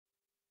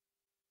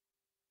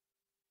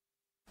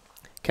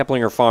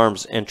Keplinger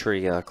Farms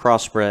entry,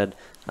 crossbred,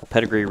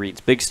 pedigree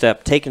reads Big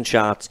Step, Taking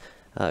Shots,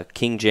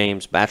 King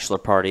James, Bachelor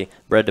Party,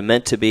 bred to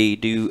Meant to Be,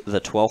 due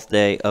the 12th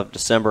day of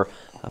December.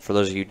 For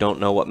those of you who don't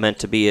know what Meant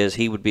to Be is,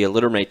 he would be a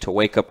littermate to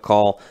Wake Up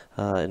Call,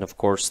 and of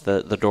course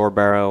the door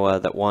barrow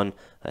that won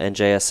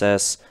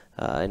NJSS,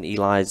 and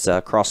Eli's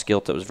cross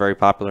gilt that was very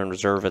popular in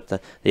reserve at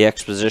the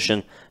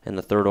Exposition, and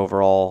the third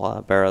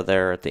overall barrow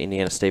there at the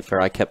Indiana State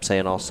Fair. I kept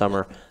saying all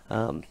summer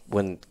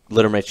when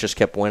littermates just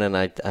kept winning,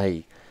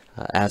 I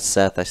asked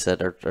Seth, I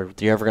said, are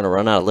you ever going to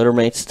run out of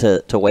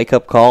littermates to Wake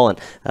Up Call?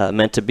 And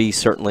Meant to Be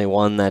certainly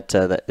one that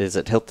is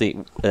at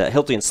Hilty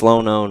and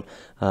Sloan own,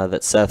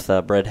 that Seth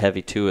bred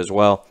heavy to as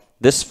well.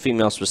 This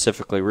female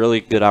specifically, really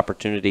good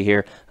opportunity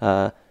here.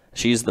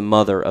 She's the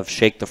mother of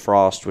Shake the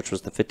Frost, which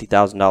was the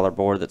 $50,000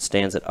 board that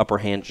stands at Upper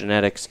Hand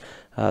Genetics,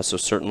 so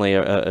certainly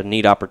a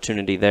neat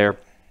opportunity there.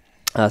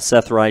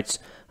 Seth writes,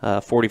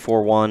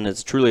 44-1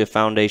 is truly a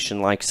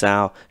foundation-like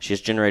sow. She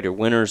has generated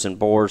winners and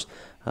boars,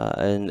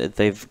 and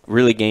they've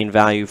really gained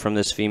value from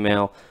this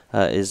female,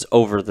 is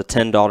over the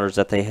 $10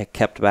 that they had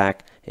kept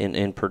back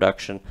in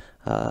production.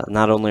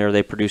 Not only are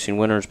they producing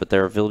winners, but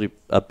their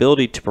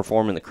ability to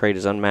perform in the crate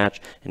is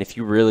unmatched. And if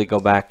you really go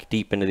back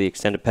deep into the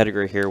extended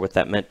pedigree here with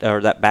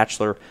that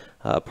Bachelor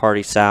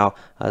Party sow,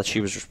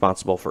 she was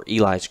responsible for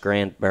Eli's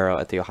Grand Barrow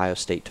at the Ohio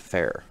State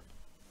Fair.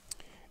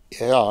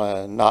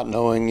 Yeah, not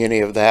knowing any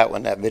of that,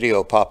 when that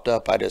video popped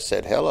up, I just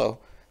said, hello,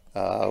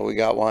 we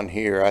got one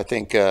here. I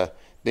think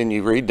then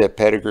you read the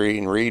pedigree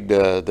and read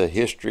the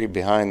history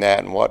behind that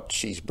and what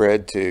she's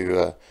bred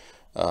to.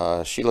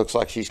 She looks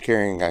like she's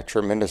carrying a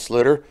tremendous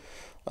litter,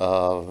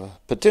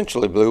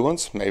 potentially blue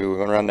ones. Maybe we're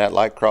going to run that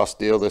light cross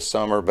deal this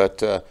summer,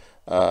 but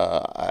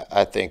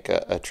I think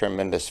a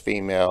tremendous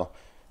female.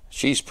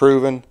 She's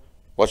proven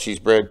what she's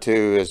bred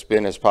to has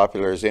been as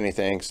popular as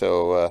anything,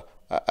 so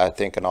I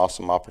think an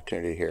awesome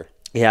opportunity here.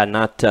 Yeah,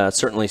 not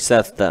certainly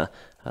Seth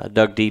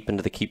dug deep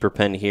into the keeper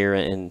pen here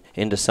and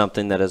into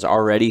something that is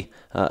already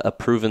a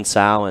proven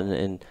sow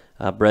and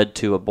bred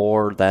to a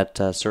boar that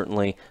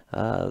certainly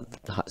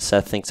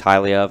Seth thinks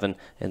highly of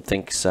and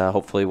thinks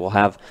hopefully will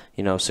have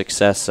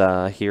success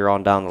here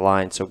on down the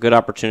line. So good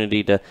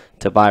opportunity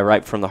to buy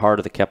right from the heart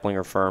of the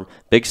Keplinger firm.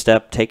 Big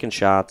Step, Taking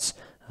Shots,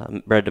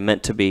 bred to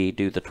Meant to Be,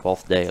 due the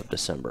 12th day of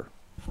December.